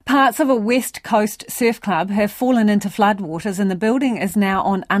Parts of a West Coast surf club have fallen into floodwaters and the building is now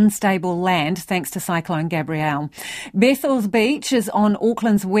on unstable land thanks to Cyclone Gabrielle. Bethells Beach is on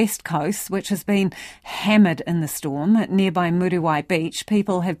Auckland's west coast, which has been hammered in the storm. At nearby Muruwai Beach,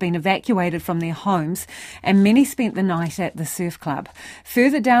 people have been evacuated from their homes and many spent the night at the surf club.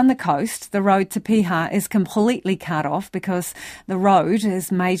 Further down the coast, the road to Piha is completely cut off because the road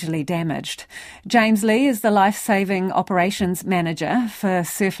is majorly damaged. James Lee is the Life-Saving Operations Manager for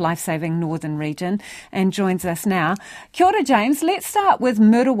Surf Life-Saving Northern Region and joins us now. Kia ora, James. Let's start with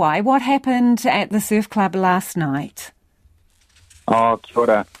Muruwai. What happened at the surf club last night? Oh, kia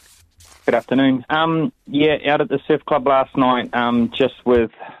ora. Good afternoon. Out at the surf club last night, just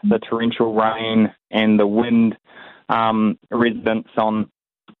with the torrential rain and the wind, residents on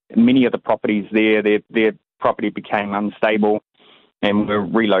many of the properties there, their property became unstable and were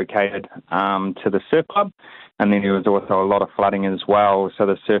relocated to the surf club. And then there was also a lot of flooding as well. So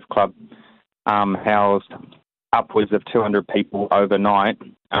the surf club housed upwards of 200 people overnight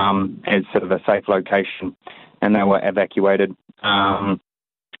as sort of a safe location. And they were evacuated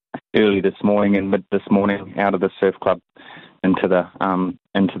early this morning and mid this morning out of the surf club into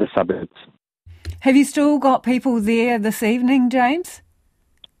the suburbs. Have you still got people there this evening, James?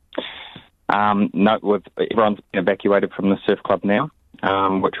 No, everyone's been evacuated from the surf club now.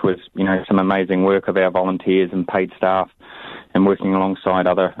 Which was, some amazing work of our volunteers and paid staff and working alongside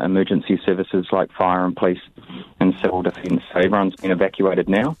other emergency services like fire and police and civil defence. So everyone's been evacuated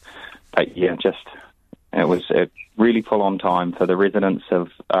now. But it was a really full-on time for the residents of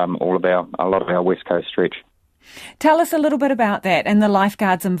a lot of our West Coast stretch. Tell us a little bit about that and the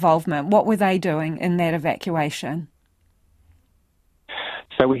lifeguards' involvement. What were they doing in that evacuation?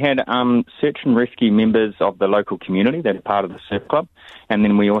 So we had search and rescue members of the local community that are part of the surf club, and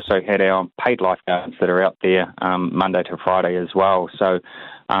then we also had our paid lifeguards that are out there Monday to Friday as well. So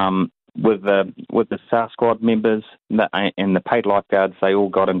with the SAR squad members and the paid lifeguards, they all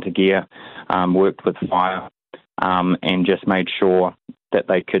got into gear, worked with fire, and just made sure that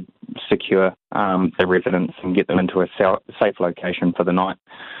they could secure the residents and get them into a safe location for the night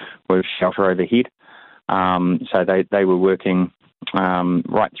with shelter overhead. So they were working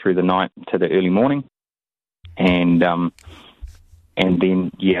right through the night to the early morning, and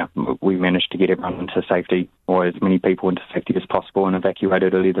then we managed to get everyone into safety, or as many people into safety as possible, and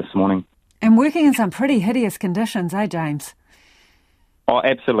evacuated early this morning. And working in some pretty hideous conditions, James? Oh,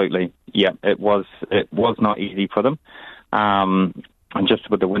 absolutely. Yeah, it was not easy for them, and just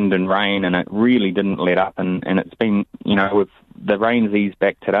with the wind and rain, and it really didn't let up, and it's been, with the rain's eased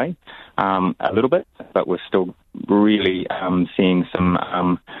back today a little bit, but we're still really seeing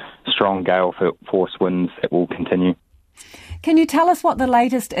some strong gale force winds that will continue. Can you tell us what the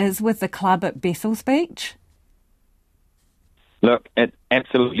latest is with the club at Bethells Beach? Look, it's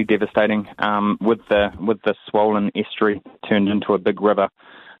absolutely devastating. With the swollen estuary turned into a big river,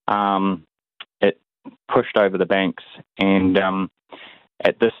 it pushed over the banks, and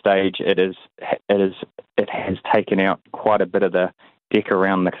at this stage, it has taken out quite a bit of the deck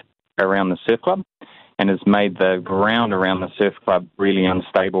around the surf club, and has made the ground around the surf club really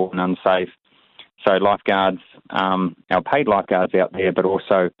unstable and unsafe. So lifeguards, our paid lifeguards out there, but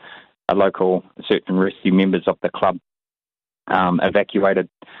also a local search and rescue members of the club, evacuated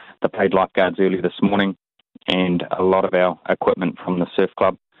the paid lifeguards early this morning, and a lot of our equipment from the surf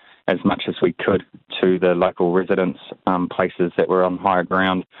club, as much as we could, to the local residents, places that were on higher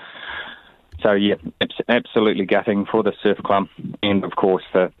ground. So it's absolutely gutting for the surf club and of course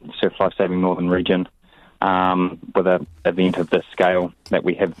the Surf Life-Saving Northern Region, with an event of this scale that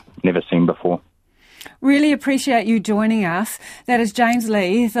we have never seen before. Really appreciate you joining us. That is James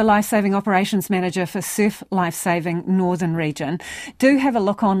Lee, the Life-Saving Operations Manager for Surf Life-Saving Northern Region. Do have a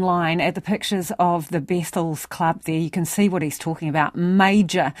look online at the pictures of the Bethells Club there. You can see what he's talking about.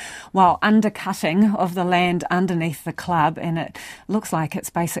 Major, undercutting of the land underneath the club, and it looks like it's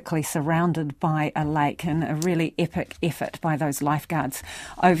basically surrounded by a lake, and a really epic effort by those lifeguards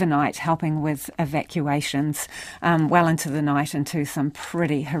overnight helping with evacuations well into the night into some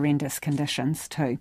pretty horrendous conditions too.